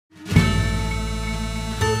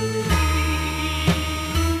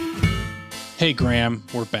Hey, Graham,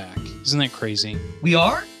 we're back. Isn't that crazy? We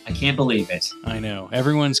are? I can't believe it. I know.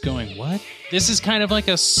 Everyone's going, what? This is kind of like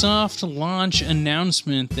a soft launch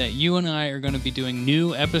announcement that you and I are going to be doing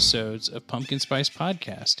new episodes of Pumpkin Spice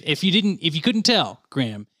Podcast. If you couldn't tell,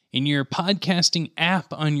 Graham, in your podcasting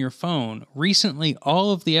app on your phone, recently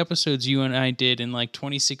all of the episodes you and I did in like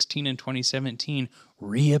 2016 and 2017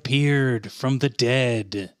 reappeared from the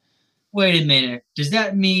dead. Wait a minute. Does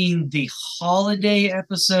that mean the holiday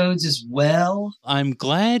episodes as well? I'm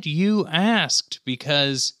glad you asked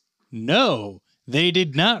because no, they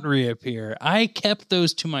did not reappear. I kept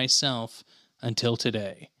those to myself until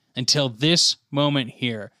today, until this moment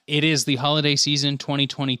here. It is the holiday season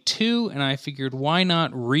 2022, and I figured why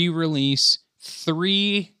not re-release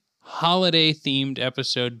 3 holiday-themed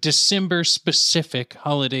episodes, December-specific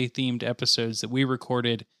holiday-themed episodes that we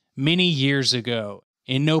recorded many years ago.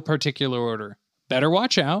 In no particular order. Better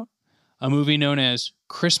Watch Out, a movie known as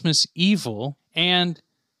Christmas Evil, and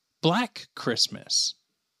Black Christmas.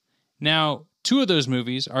 Now, 2 of those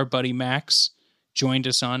movies, our buddy Max joined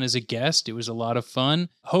us on as a guest. It was a lot of fun.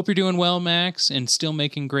 Hope you're doing well, Max, and still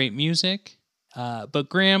making great music. But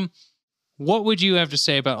Graham, what would you have to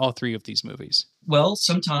say about all 3 of these movies? Well,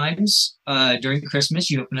 sometimes during Christmas,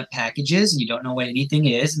 you open up packages and you don't know what anything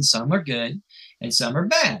is, and some are good and some are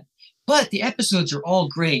bad. But the episodes are all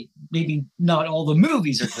great. Maybe not all the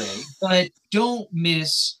movies are great, but don't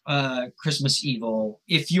miss Christmas Evil.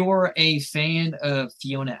 If you're a fan of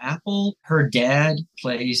Fiona Apple, her dad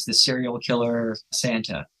plays the serial killer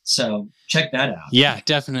Santa. So check that out. Yeah,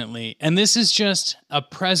 definitely. And this is just a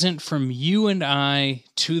present from you and I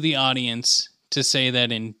to the audience to say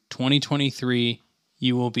that in 2023,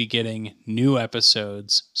 you will be getting new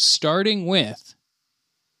episodes, starting with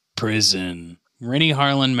Prison. Renny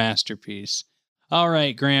Harlin masterpiece. All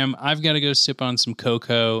right, Graham, I've got to go sip on some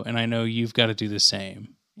cocoa, and I know you've got to do the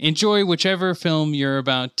same. Enjoy whichever film you're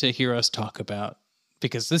about to hear us talk about,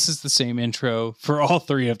 because this is the same intro for all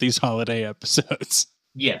 3 of these holiday episodes.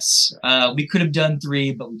 Yes, we could have done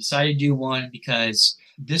 3, but we decided to do 1 because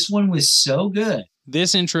this one was so good.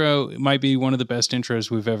 This intro might be one of the best intros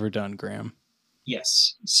we've ever done, Graham.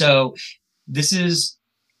 Yes, so this is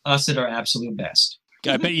us at our absolute best.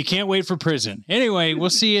 I bet you can't wait for Prison. Anyway, we'll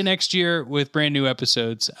see you next year with brand new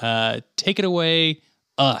episodes. Take it away,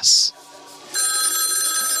 us.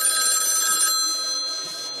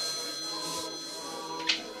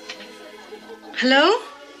 Hello?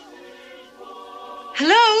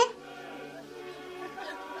 Hello?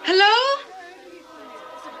 Hello?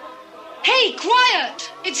 Hey,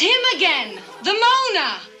 quiet! It's him again! The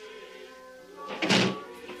Mona!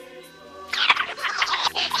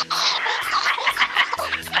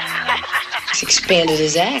 He's expanded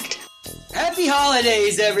his act. Happy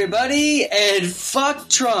holidays, everybody, and fuck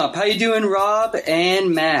Trump. How you doing, Rob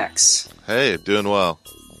and Max? Hey, doing well.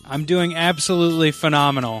 I'm doing absolutely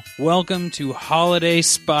phenomenal. Welcome to Holiday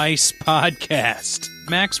Spice Podcast.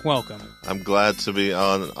 Max, welcome. I'm glad to be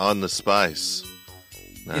on the Spice.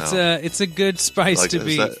 Now, it's a good spice like, to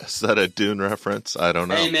be. Is that a Dune reference? I don't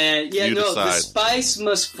know. Hey, man. Yeah, you decide. The spice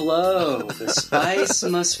must flow. The spice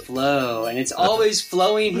must flow. And it's always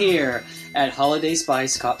flowing here at Holiday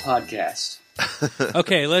Spice Podcast.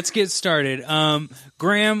 Okay, let's get started.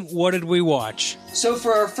 Graham, what did we watch? So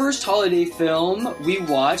for our first holiday film, we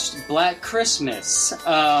watched Black Christmas.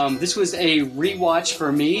 This was a rewatch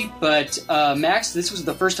for me, but Max, this was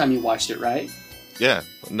the first time you watched it, right? Yeah,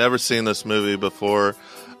 never seen this movie before.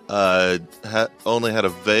 Only had a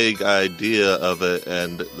vague idea of it,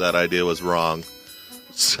 and that idea was wrong.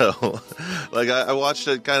 So, like, I watched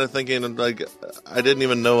it kind of thinking, like, I didn't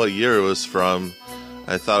even know what year it was from.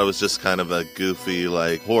 I thought it was just kind of a goofy,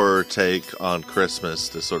 like, horror take on Christmas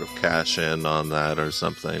to sort of cash in on that or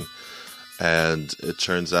something. And it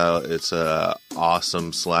turns out it's a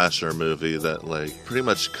awesome slasher movie that, like, pretty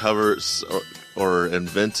much covers or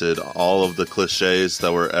invented all of the cliches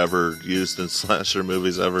that were ever used in slasher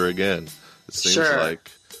movies ever again. It seems like,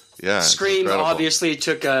 yeah. Scream obviously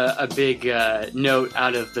took a big note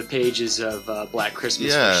out of the pages of Black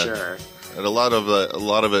Christmas, for sure. And a lot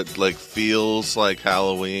of it like feels like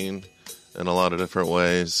Halloween in a lot of different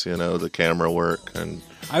ways. You know, the camera work and.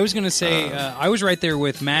 I was going to say, I was right there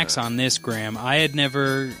with Max on this, Graham. I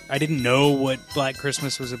didn't know what Black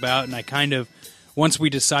Christmas was about, and I kind of, once we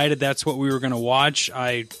decided that's what we were going to watch,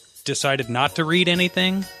 I decided not to read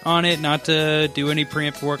anything on it, not to do any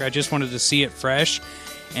preemptive work. I just wanted to see it fresh,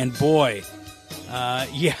 and boy,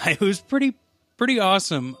 it was pretty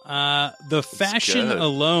awesome. The fashion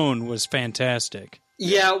alone was fantastic.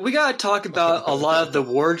 Yeah, we got to talk about a lot of the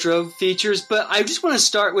wardrobe features, but I just want to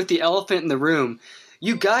start with the elephant in the room.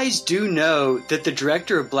 You guys do know that the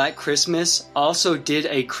director of Black Christmas also did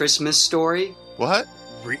A Christmas Story? What?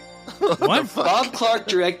 What? Bob Clark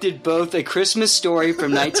directed both A Christmas Story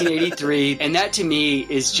from 1983, and that to me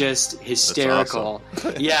is just hysterical.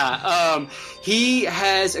 Yeah, he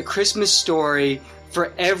has A Christmas Story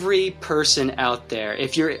for every person out there.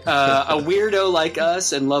 If you're a weirdo like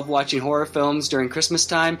us and love watching horror films during Christmas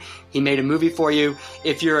time, he made a movie for you.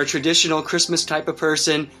 If you're a traditional Christmas type of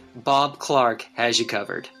person, Bob Clark has you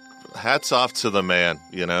covered. Hats off to the man,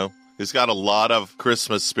 you know? He's got a lot of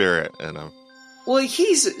Christmas spirit in him. Well,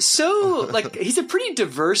 he's so, he's a pretty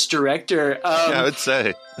diverse director. Yeah, I would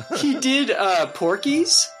say. He did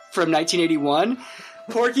Porky's from 1981.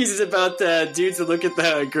 Porky's is about the dudes that look at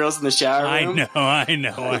the girls in the shower room. I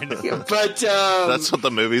know. But that's what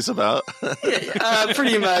the movie's about.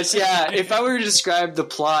 Pretty much, yeah. If I were to describe the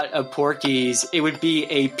plot of Porky's, it would be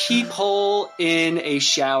a peephole in a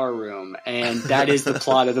shower room, and that is the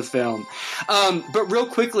plot of the film. But real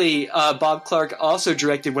quickly, Bob Clark also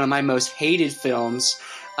directed one of my most hated films,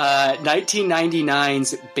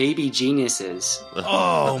 1999's Baby Geniuses.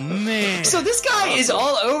 Oh, man. So this guy is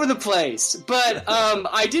all over the place, but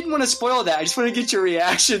I didn't want to spoil that. I just want to get your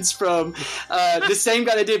reactions from the same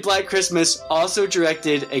guy that did Black Christmas, also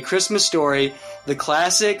directed A Christmas Story, the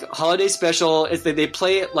classic holiday special. They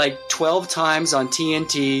play it like 12 times on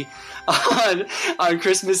TNT on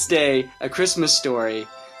Christmas Day, A Christmas Story,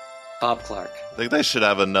 Bob Clark. I think they should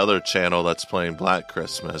have another channel that's playing Black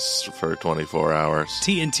Christmas for 24 hours.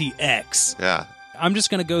 TNT X. Yeah. I'm just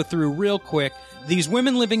going to go through real quick. These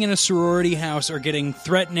women living in a sorority house are getting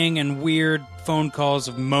threatening and weird phone calls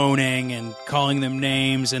of moaning and calling them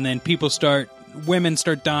names, and then women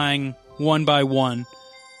start dying one by one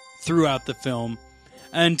throughout the film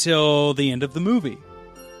until the end of the movie.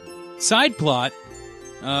 Side plot,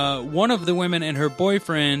 one of the women and her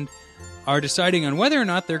boyfriend are deciding on whether or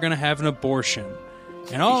not they're going to have an abortion.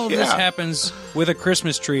 And all of this happens with a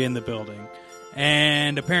Christmas tree in the building.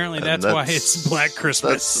 And apparently that's why it's Black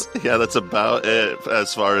Christmas. That's about it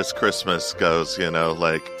as far as Christmas goes, you know,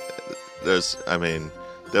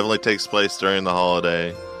 definitely takes place during the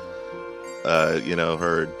holiday.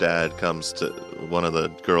 Her dad comes to, one of the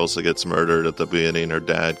girls that gets murdered at the beginning, her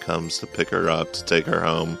dad comes to pick her up to take her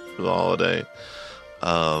home for the holiday.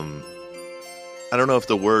 I don't know if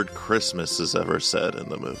the word Christmas is ever said in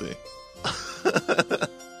the movie.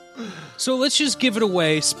 So let's just give it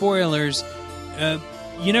away. Spoilers.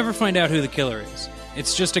 You never find out who the killer is.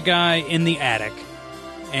 It's just a guy in the attic.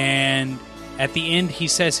 And at the end, he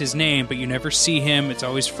says his name, but you never see him. It's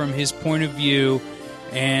always from his point of view.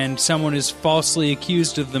 And someone is falsely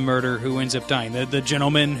accused of the murder who ends up dying. The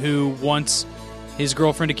gentleman who wants his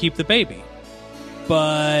girlfriend to keep the baby.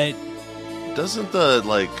 But doesn't the,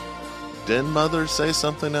 Den mother say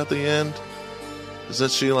something at the end?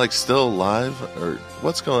 Isn't she still alive, or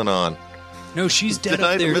what's going on? No, she's dead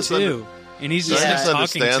up there too, and he's just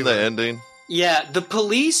talking to her. The ending. Yeah, the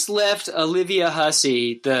police left Olivia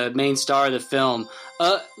Hussey, the main star of the film.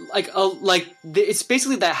 It's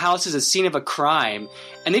basically that house is a scene of a crime,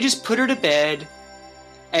 and they just put her to bed,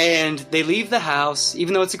 and they leave the house,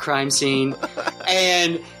 even though it's a crime scene,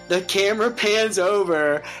 and the camera pans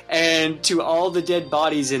over and to all the dead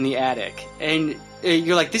bodies in the attic, and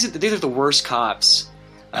you're like, these are the worst cops,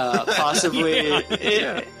 possibly.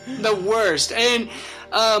 The worst. And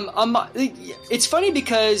it's funny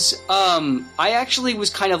because I actually was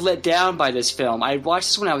kind of let down by this film. I watched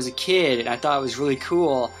this when I was a kid, and I thought it was really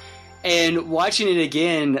cool. And watching it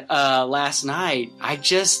again last night, I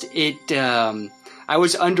was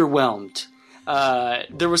underwhelmed.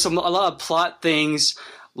 There were a lot of plot things,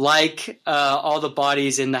 like all the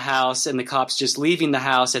bodies in the house and the cops just leaving the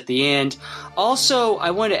house at the end. Also,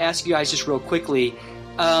 I wanted to ask you guys just real quickly,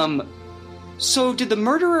 so did the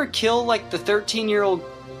murderer kill the 13-year-old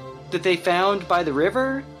that they found by the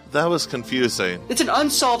river? That was confusing. It's an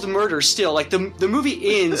unsolved murder still. The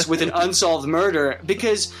movie ends with an unsolved murder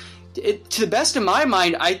because, to the best of my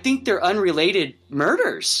mind, I think they're unrelated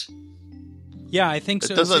murders. Yeah, I think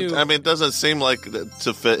so too. It doesn't seem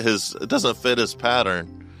it doesn't fit his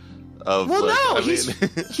pattern.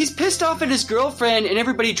 He's pissed off at his girlfriend and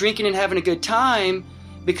everybody drinking and having a good time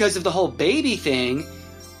because of the whole baby thing,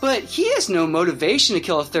 but he has no motivation to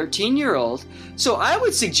kill a 13-year-old. So I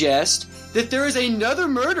would suggest that there is another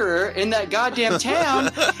murderer in that goddamn town,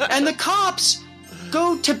 and the cops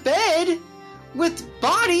go to bed with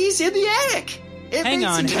bodies in the attic. Hang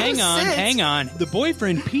on. The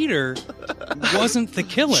boyfriend, Peter, wasn't the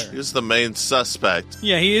killer. He's the main suspect.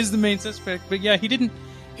 Yeah, he is the main suspect, but yeah, he didn't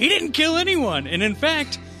kill anyone. And in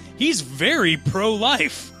fact, he's very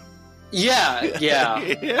pro-life. Yeah.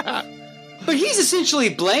 Yeah. But he's essentially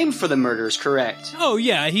blamed for the murders, correct? Oh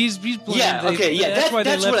yeah, he's blamed. Yeah, okay, yeah,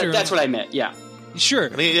 that's what I meant. Yeah, sure.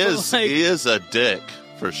 And he is a dick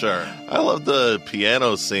for sure. I love the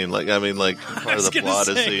piano scene. Like, I mean, like part of the plot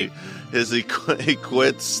is he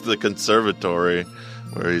quits the conservatory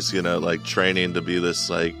where he's like training to be this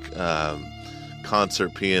like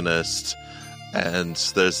concert pianist, and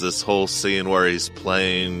there's this whole scene where he's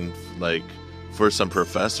playing like for some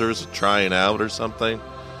professors trying out or something.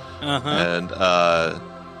 And the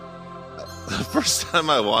first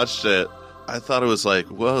time I watched it, I thought it was like,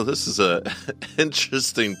 whoa, this is a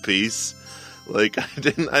interesting piece. Like, I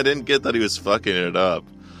didn't get that he was fucking it up.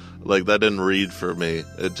 Like, that didn't read for me.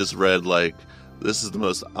 It just read like, this is the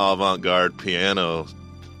most avant-garde piano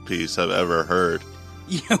piece I've ever heard.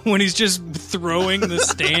 Yeah, when he's just throwing the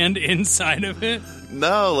stand inside of it.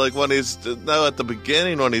 No, like at the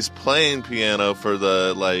beginning when he's playing piano for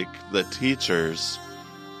the teachers.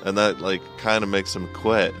 And that, like, kind of makes him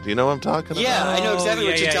quit. Do you know what I'm talking about? Yeah, I know exactly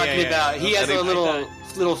what you're talking about. He has a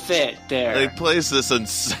little fit there. He plays this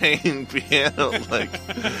insane piano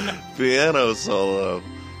solo.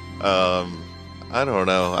 I don't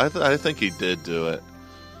know. I think he did do it.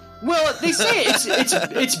 Well, they say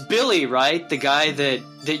it's Billy, right? The guy that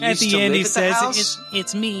used to live at the house. At the end, he says,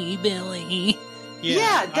 "It's me, Billy."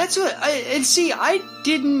 Yeah, that's what. I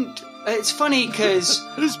didn't. It's funny because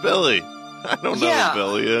who's Billy? I don't know who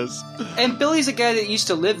Billy is. And Billy's a guy that used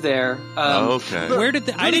to live there. Okay. Where did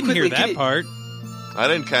I didn't hear that part. I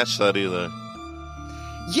didn't catch that either.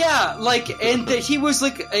 Yeah, and that he was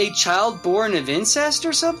like a child born of incest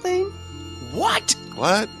or something. What?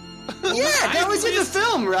 What? Yeah, that was in the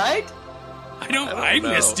film, right? I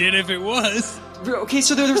missed it if it was. Okay,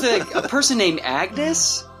 so there was a person named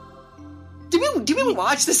Agnes. Did we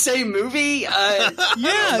watch the same movie?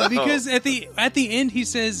 Yeah, because at the end he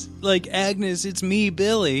says like, Agnes, it's me,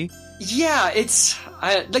 Billy. Yeah,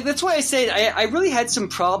 that's why I say I really had some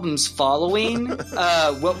problems following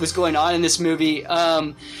what was going on in this movie.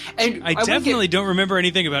 And I definitely don't remember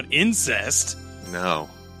anything about incest. No.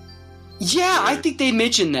 Yeah, I think they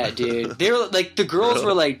mentioned that, dude. They were like the girls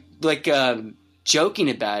were like joking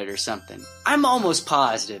about it or something. I'm almost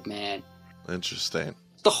positive, man. Interesting.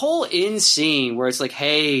 The whole end scene where it's like,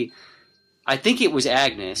 hey, I think it was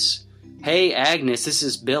Agnes. Hey, Agnes, this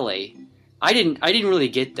is Billy. I didn't really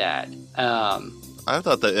get that. I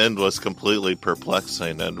thought the end was completely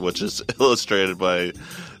perplexing, and which is illustrated by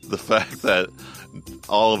the fact that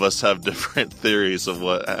all of us have different theories of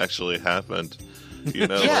what actually happened.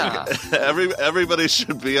 Yeah. Like, everybody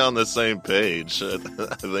should be on the same page. I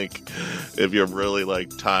think if you're really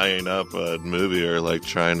like tying up a movie or like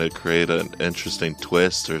trying to create an interesting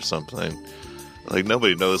twist or something, like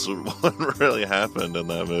nobody knows what really happened in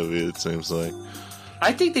that movie. It seems like.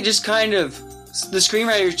 I think they just the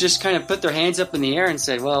screenwriters just kind of put their hands up in the air and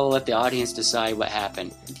said, "Well, we'll let the audience decide what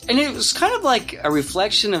happened." And it was kind of like a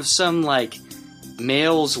reflection of some like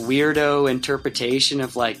male's weirdo interpretation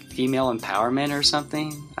of like female empowerment or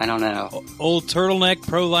something. I don't know. Old turtleneck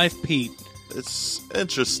pro-life Pete. It's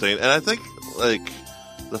interesting, and I think like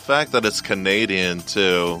the fact that it's Canadian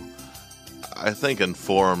too, I think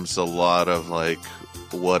informs a lot of like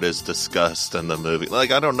what is discussed in the movie.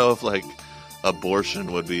 Like, I don't know if like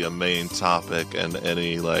abortion would be a main topic in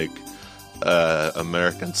any like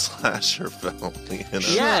American slasher film.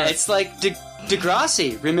 Yeah, it's like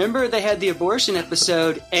Degrassi. Remember they had the abortion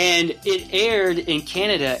episode and it aired in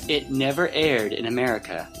Canada. It never aired in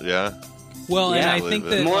America. Yeah. Well, yeah, and I think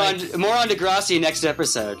that more on Degrassi next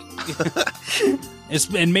episode.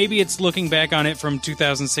 And maybe it's looking back on it from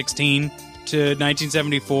 2016 to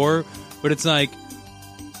 1974, but it's like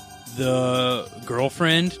the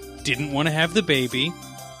girlfriend didn't want to have the baby.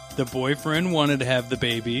 The boyfriend wanted to have the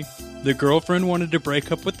baby. The girlfriend wanted to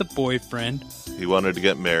break up with the boyfriend. He wanted to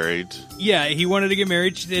get married. Yeah, he wanted to get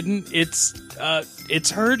married. She didn't. It's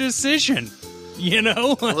her decision. You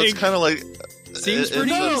know? Well, it's kind of like... Seems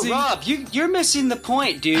pretty easy. No, Rob, you're missing the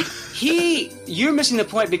point, dude. You're missing the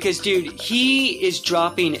point because, dude, he is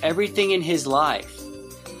dropping everything in his life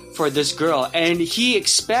for this girl, and he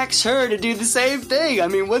expects her to do the same thing. I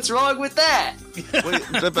mean, what's wrong with that? Wait,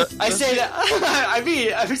 but I say that. I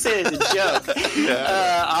mean, I'm saying it as a joke.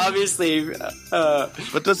 Yeah. Obviously.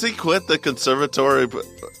 But does he quit the conservatory? But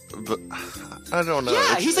I don't know.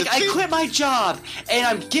 Yeah, he's like, I quit my job and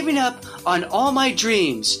I'm giving up on all my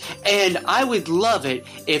dreams, and I would love it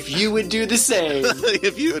if you would do the same.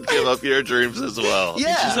 If you would give up your dreams as well.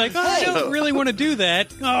 Yeah. She's like, I don't really want to do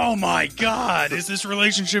that. Oh my God, is this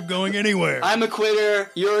relationship going anywhere? I'm a quitter.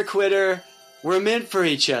 You're a quitter. We're meant for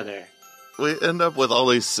each other. we end up with all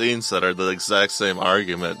these scenes that are the exact same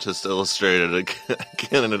argument, just illustrated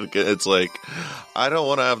again and again. It's like, I don't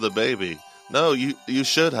want to have the baby. No, you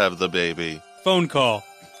should have the baby. Phone call.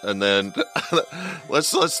 And then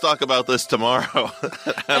let's talk about this tomorrow.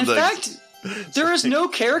 In fact, there is no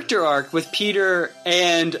character arc with Peter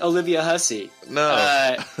and Olivia Hussey.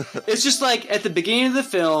 No. It's just like at the beginning of the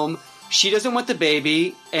film, she doesn't want the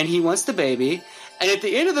baby, and he wants the baby. And at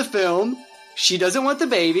the end of the film, she doesn't want the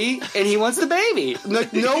baby, and he wants the baby.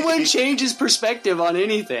 No one changes perspective on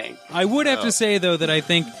anything. I would have to say, though, that I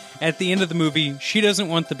think at the end of the movie, she doesn't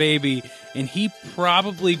want the baby, and he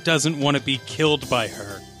probably doesn't want to be killed by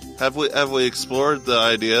her. Have we explored the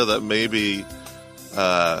idea that maybe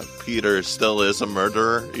Peter still is a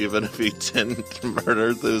murderer, even if he didn't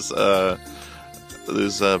murder those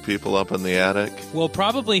people up in the attic? Well,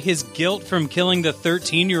 probably his guilt from killing the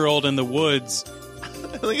 13-year-old in the woods.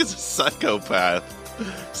 I think he's a psychopath.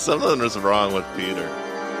 Something was wrong with Peter.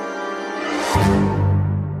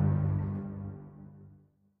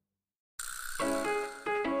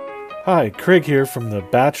 Hi, Craig here from the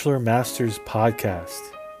Bachelor Masters podcast.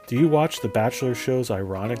 Do you watch the Bachelor shows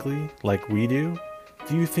ironically, like we do?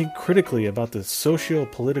 Do you think critically about the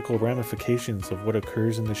socio-political ramifications of what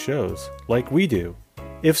occurs in the shows, like we do?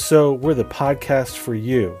 If so, we're the podcast for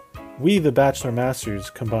you. We, the Bachelor Masters,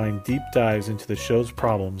 combine deep dives into the show's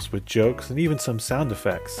problems with jokes and even some sound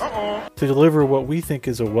effects to deliver what we think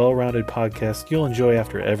is a well-rounded podcast you'll enjoy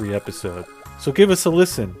after every episode. So give us a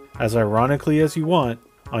listen, as ironically as you want,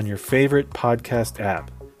 on your favorite podcast app.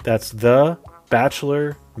 That's The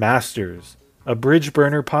Bachelor Masters, a Bridge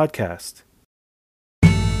Burner podcast.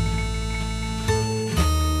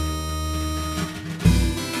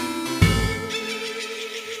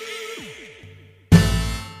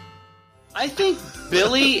 I think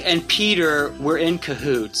Billy and Peter were in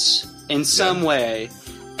cahoots in some way.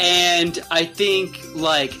 And I think,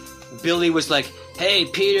 like, Billy was like, hey,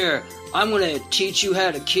 Peter, I'm going to teach you how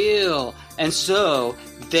to kill. And so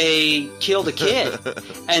they killed a kid.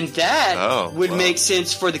 And that would make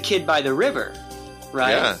sense for the kid by the river,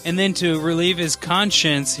 right? Yeah. And then to relieve his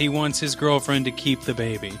conscience, he wants his girlfriend to keep the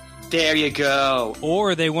baby. There you go.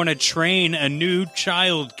 Or they want to train a new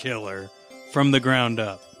child killer from the ground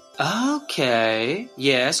up. Okay.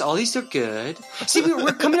 Yes, all these are good. See,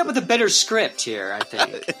 we're coming up with a better script here, I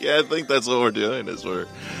think. Yeah, I think that's what we're doing, is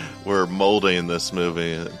we're molding this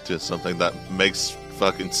movie into something that makes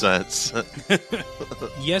fucking sense.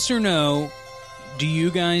 Yes or no, do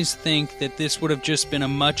you guys think that this would have just been a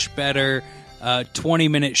much better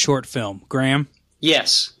 20-minute short film? Graham?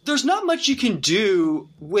 Yes. There's not much you can do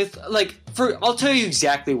with, like, I'll tell you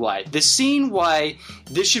exactly why. The scene why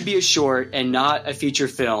this should be a short and not a feature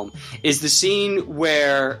film is the scene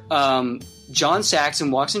where John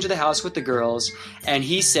Saxon walks into the house with the girls and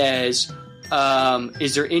he says,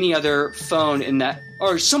 is there any other phone in that,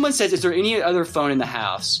 or someone says, is there any other phone in the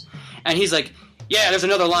house? And he's like, yeah, there's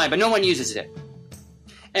another line, but no one uses it.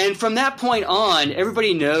 And from that point on,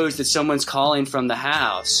 everybody knows that someone's calling from the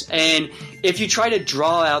house. And if you try to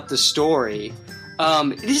draw out the story,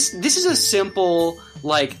 this is a simple,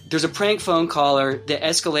 like, there's a prank phone caller that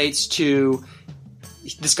escalates to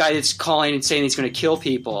this guy that's calling and saying he's going to kill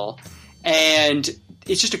people. And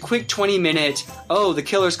it's just a quick 20-minute, the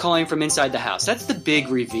killer's calling from inside the house. That's the big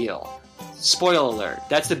reveal. Spoiler alert.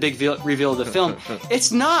 That's the big reveal of the film.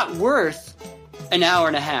 It's not worth an hour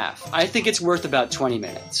and a half. I think it's worth about 20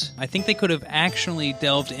 minutes. I think they could have actually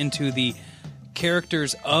delved into the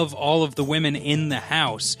characters of all of the women in the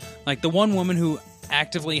house. Like the one woman who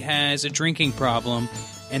actively has a drinking problem,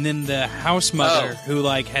 and then the house mother who,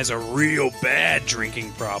 like, has a real bad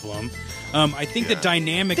drinking problem. I think the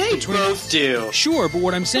dynamic they between... They both do. Sure, but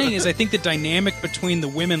what I'm saying is I think the dynamic between the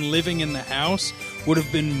women living in the house would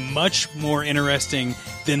have been much more interesting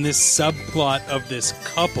than this subplot of this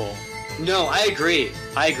couple. No, I agree.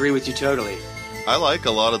 I agree with you totally. I like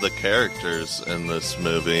a lot of the characters in this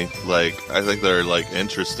movie. Like, I think they're, like,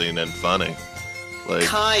 interesting and funny. Like,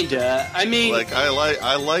 kinda. I mean, like I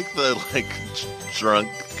like the, like, drunk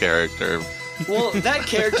character. Well, that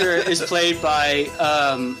character is played by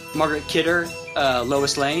Margaret Kidder,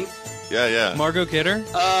 Lois Lane. Yeah. Margot Kidder?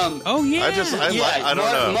 Oh yeah. I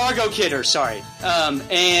don't know. Margot Kidder, sorry.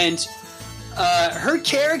 And her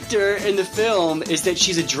character in the film is that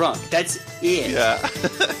she's a drunk. That's it. Yeah.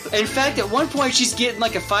 In fact, at one point she's getting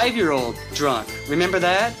like a 5-year-old drunk. Remember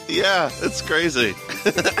that? Yeah, it's crazy.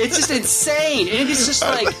 It's just insane. And it's just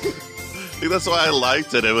like... I think that's why I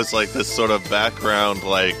liked it. It was like this sort of background,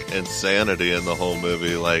 like, insanity in the whole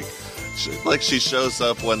movie. Like she shows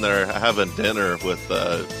up when they're having dinner with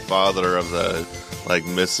the father of the, like,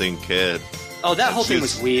 missing kid. Oh, that And whole thing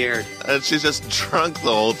she's- was weird. And she's just drunk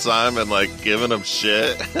the whole time and like giving him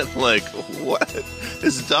shit. And like, what?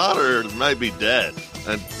 His daughter might be dead.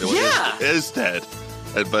 And Yeah. is dead.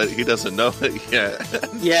 But he doesn't know it yet.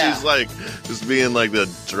 Yeah. She's like just being like the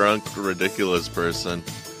drunk, ridiculous person.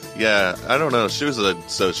 Yeah, I don't know. She was a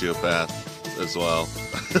sociopath as well.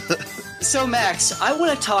 So, Max, I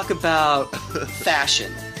want to talk about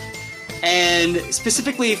fashion. And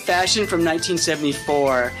specifically fashion from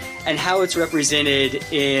 1974 and how it's represented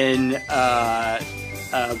in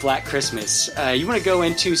Black Christmas. You want to go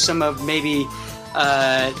into some of maybe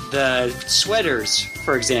the sweaters,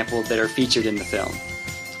 for example, that are featured in the film.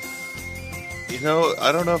 You know,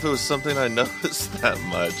 I don't know if it was something I noticed that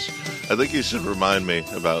much. I think you should remind me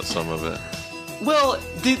about some of it. Well,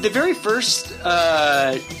 the very first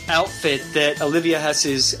outfit that Olivia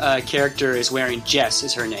Huss's character is wearing, Jess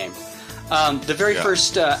is her name. The very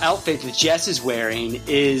first outfit that Jess is wearing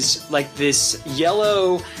is like this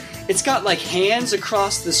yellow. It's got like hands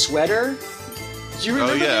across the sweater. Do you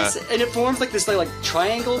remember this? And it forms like this like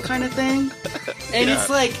triangle kind of thing. And it's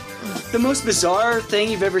like the most bizarre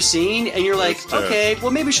thing you've ever seen. And you're like, okay,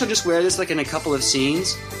 well maybe she'll just wear this like in a couple of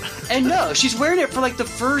scenes. And no, she's wearing it for like the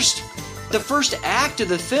first act of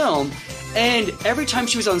the film. And every time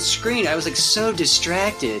she was on screen, I was like so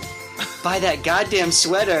distracted by that goddamn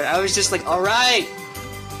sweater. I was just like, all right,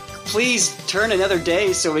 please turn another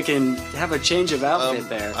day so we can have a change of outfit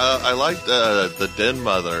there. I liked the Den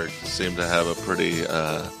Mother seemed to have a pretty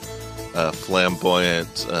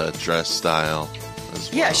flamboyant dress style as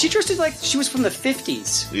well. Yeah, she dressed like she was from the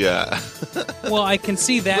 50s. Yeah. Well, I can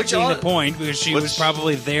see that Which being all- the point because she was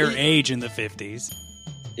probably their age in the 50s.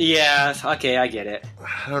 Yeah, okay, I get it.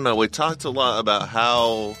 I don't know. We talked a lot about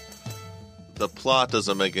how the plot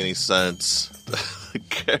doesn't make any sense. The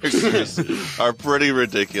characters are pretty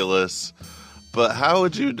ridiculous. But how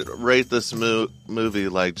would you rate this movie,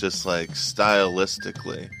 like, just, like,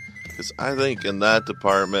 stylistically? Because I think in that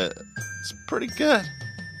department, it's pretty good.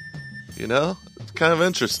 You know? It's kind of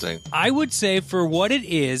interesting. I would say for what it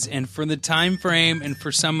is and for the time frame and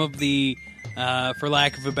for some of the, for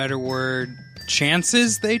lack of a better word,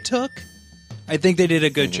 chances they took, I think they did a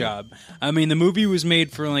good job. I mean, the movie was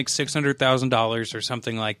made for like $600,000 or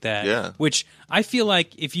something like that. Yeah. Which I feel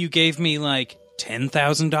like if you gave me like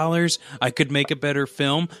 $10,000, I could make a better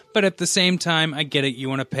film. But at the same time, I get it. You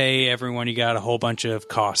want to pay everyone. You got a whole bunch of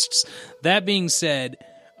costs. That being said,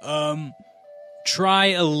 try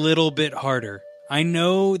a little bit harder. I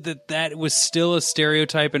know that was still a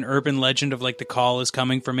stereotype and urban legend of like the call is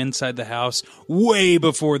coming from inside the house way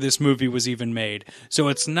before this movie was even made. So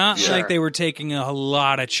it's not like they were taking a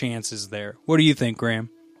lot of chances there. What do you think, Graham?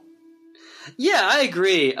 Yeah, I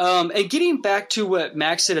agree. And getting back to what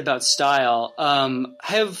Max said about style,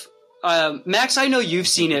 Max, I know you've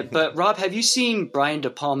seen it, but Rob, have you seen Brian De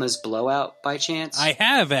Palma's Blowout by chance? I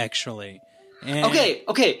have, actually. And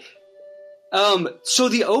Okay. So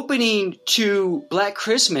the opening to Black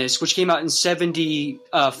Christmas, which came out in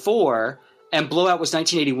 74, and Blowout was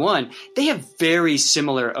 1981, they have very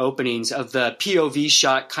similar openings of the POV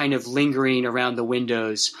shot kind of lingering around the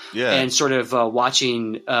windows and sort of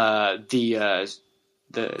watching the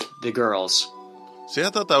girls. See, I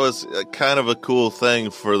thought that was kind of a cool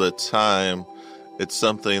thing for the time. It's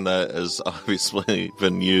something that has obviously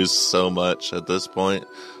been used so much at this point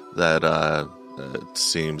that it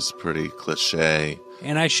seems pretty cliche.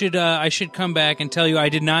 And I should come back and tell you I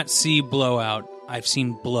did not see Blowout. I've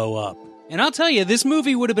seen Blow Up. And I'll tell you, this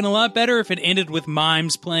movie would have been a lot better if it ended with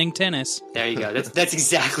mimes playing tennis. There you go. That's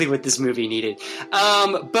exactly what this movie needed.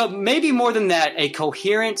 But maybe more than that, a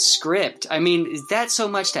coherent script. I mean, is that so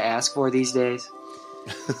much to ask for these days?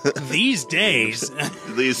 These days.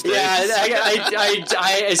 These days. Yeah,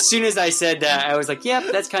 I as soon as I said that, I was like, yep,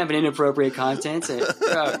 that's kind of an inappropriate comment since it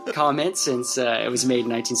was made in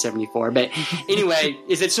 1974. But anyway,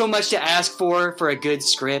 is it so much to ask for a good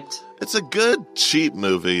script? It's a good, cheap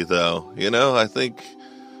movie, though. You know, I think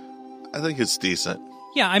it's decent.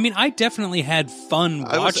 Yeah, I mean, I definitely had fun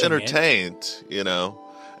watching it. I was entertained, you know.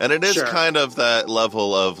 And it is kind of that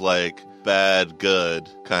level of, like, bad, good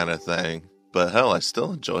kind of thing. But hell, I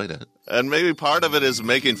still enjoyed it. And maybe part of it is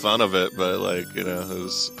making fun of it, but, like, you know, it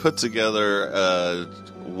was put together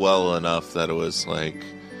well enough that it was, like,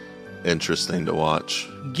 interesting to watch.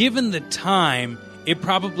 Given the time, it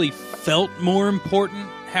probably felt more important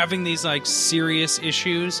having these, like, serious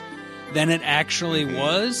issues than it actually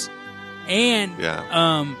was. And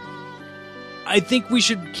I think we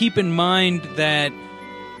should keep in mind that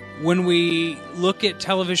when we look at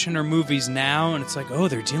television or movies now, and it's like, oh,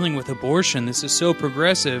 they're dealing with abortion, this is so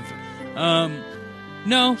progressive.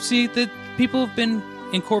 No, see, that people have been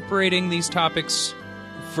incorporating these topics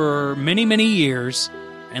for many, many years,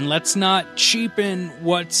 and let's not cheapen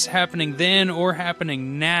what's happening then or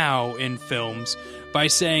happening now in films by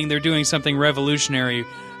saying they're doing something revolutionary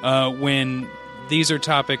when these are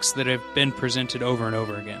topics that have been presented over and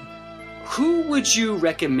over again. Who would you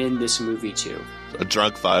recommend this movie to? A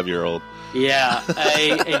drunk 5-year-old. Yeah,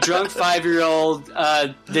 a drunk 5-year-old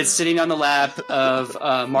that's sitting on the lap of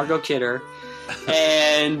Margot Kidder.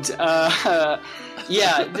 And,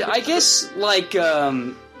 yeah, I guess, like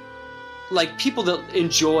people that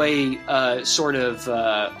enjoy sort of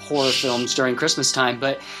horror films during Christmas time,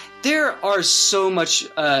 but there are so much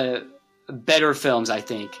better films, I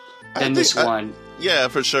think, than this one. Yeah,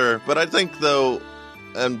 for sure. But I think, though,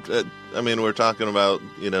 and I mean, we're talking about,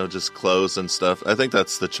 just clothes and stuff. I think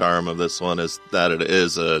that's the charm of this one, is that it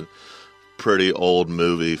is a pretty old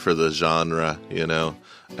movie for the genre,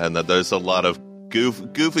 and that there's a lot of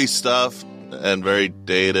goofy stuff and very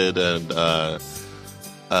dated, and I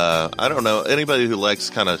don't know, anybody who likes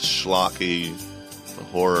kind of schlocky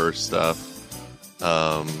horror stuff,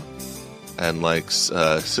 and likes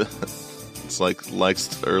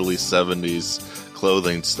likes early 70s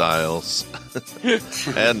clothing styles,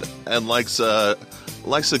 and likes a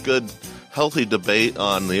good healthy debate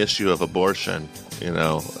on the issue of abortion,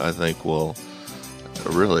 I think will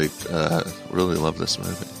really love this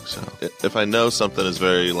movie. So if I know something is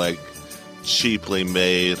very cheaply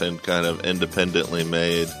made and kind of independently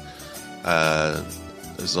made,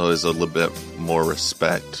 there's always a little bit more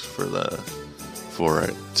respect for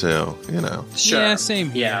it too, Sure. Yeah,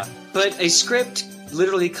 same here. Yeah, but a script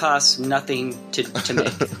literally costs nothing to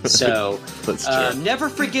make. So That's true. never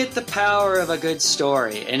forget the power of a good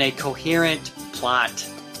story and a coherent plot.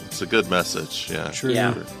 It's a good message, yeah. True,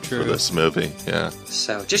 Yeah. true. For this movie, yeah.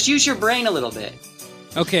 So just use your brain a little bit.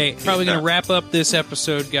 Okay, probably going Yeah. to wrap up this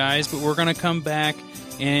episode, guys, but we're going to come back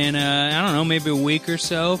in, I don't know, maybe a week or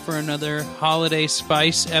so for another Holiday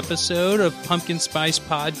Spice episode of Pumpkin Spice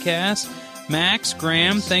Podcast. Max,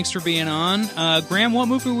 Graham, thanks for being on. Graham, what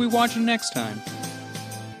movie are we watching next time?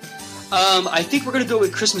 I think we're going to go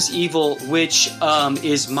with Christmas Evil, which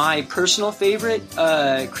is my personal favorite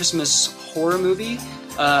Christmas horror movie.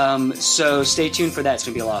 So stay tuned for that. It's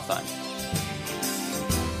going to be a lot of fun.